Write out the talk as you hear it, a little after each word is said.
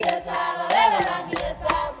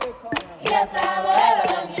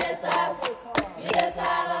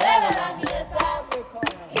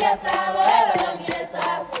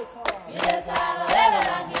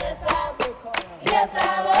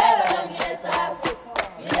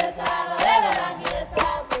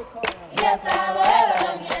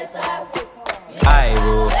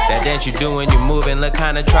dance you doing, you moving, look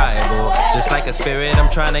kinda tribal. Just like a spirit, I'm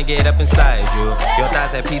trying to get up inside you. Your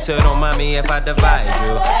thighs at peace, so don't mind me if I divide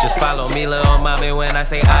you. Just follow me, little mommy, when I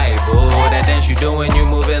say I boo. That dance you doing, you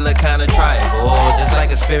moving, look kinda tribal. Just like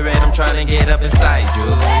a spirit, I'm trying to get up inside you.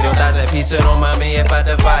 Your thighs at peace, so don't mind me if I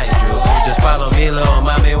divide you. Just follow me, little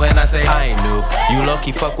mommy, when I say I knew. You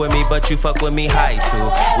low-key fuck with me, but you fuck with me high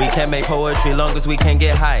too. We can make poetry long as we can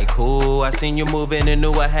get high, cool. I seen you moving and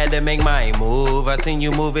knew I had to make my move. I seen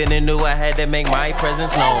you moving and knew I had to make my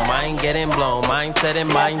presence known. Mind getting blown, mindset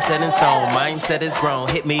in stone. Mindset is grown,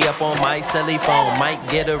 hit me up on my celly phone. Might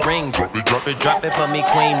get a ring, drop it for me,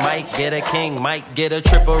 queen. Might get a king, might get a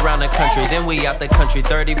trip around the country. Then we out the country,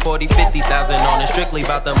 30, 40, 50,000 on it. Strictly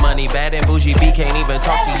about the money, bad and bougie B can't even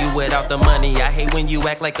talk to you without the money. I hate when you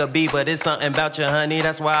act like a B, but it's something about your honey,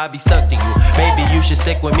 that's why I be stuck to you. Maybe you should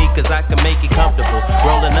stick with me, cause I can make it comfortable.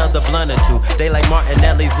 Roll another blunt or two, they like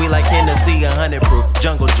Martinelli's, we like Hennessy, 100 proof.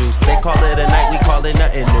 Jungle juice, they call it a night, we call it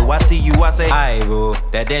nothing new. I see you, I say, I boo.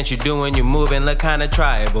 That dance you doing, you moving, look kinda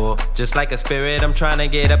tribal. Just like a spirit, I'm trying to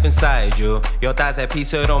get up inside you. Your thighs at peace,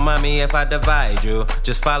 so don't mind me if I divide you.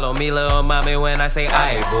 Just follow me, little mommy, when I say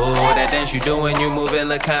I boo. That dance you doing, you moving,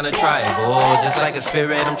 look kinda tribal. Just like a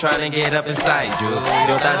spirit, I'm trying to get up inside you.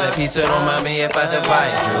 Your thighs at peace, so don't mind me if I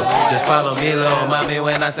divide you. Just follow me, little mommy,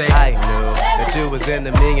 when I say I knew that you was in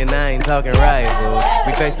the me and I ain't talking rivals.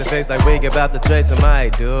 We face to face like we about to trade some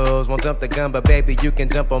idols. Won't jump the gun, but baby, you can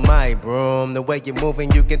jump on my broom. The way you're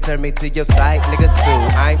moving, you can turn me to your side, nigga,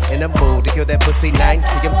 too. I'm in a mood to kill that pussy 9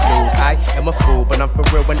 p.m. blues. I am a fool, but I'm for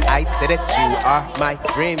real when I say that you are my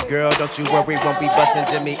dream girl. Don't you worry, won't be busting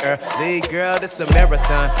Jimmy early, girl. This a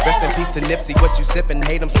marathon. Rest in peace to Nipsey. What you sippin'?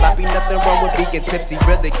 Hate 'em sloppy. Nothing wrong with being tipsy.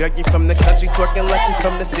 Really, girl, you from the country, twerking like you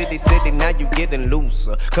from the city. Now you getting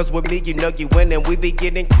looser. Cause with me, you know you winning. We be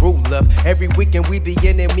getting crew love. Every weekend we be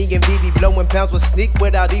in it. Me and BB blowing pounds with sneak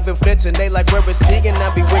without even flinching. They like, where is Pig? And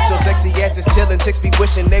I be with your sexy asses chillin'. Chicks be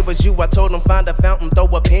wishing they was you. I told them find a fountain, throw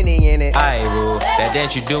a penny in it. I rule. That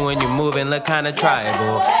dance you doing, you moving, look kinda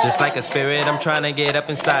tribal. Just like a spirit, I'm trying to get up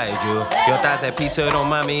inside you. Your thighs at peace, so don't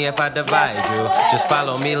mind me if I divide you. Just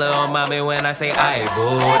follow me, little mommy, when I say I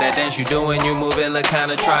boo. That dance you doing, you moving, look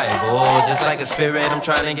kinda tribal. Just like a spirit, I'm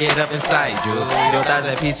trying to get up inside you. Your thighs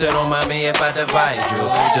at peace, so don't mind me if I divide you.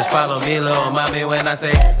 Just follow me, little mommy, when I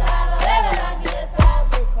say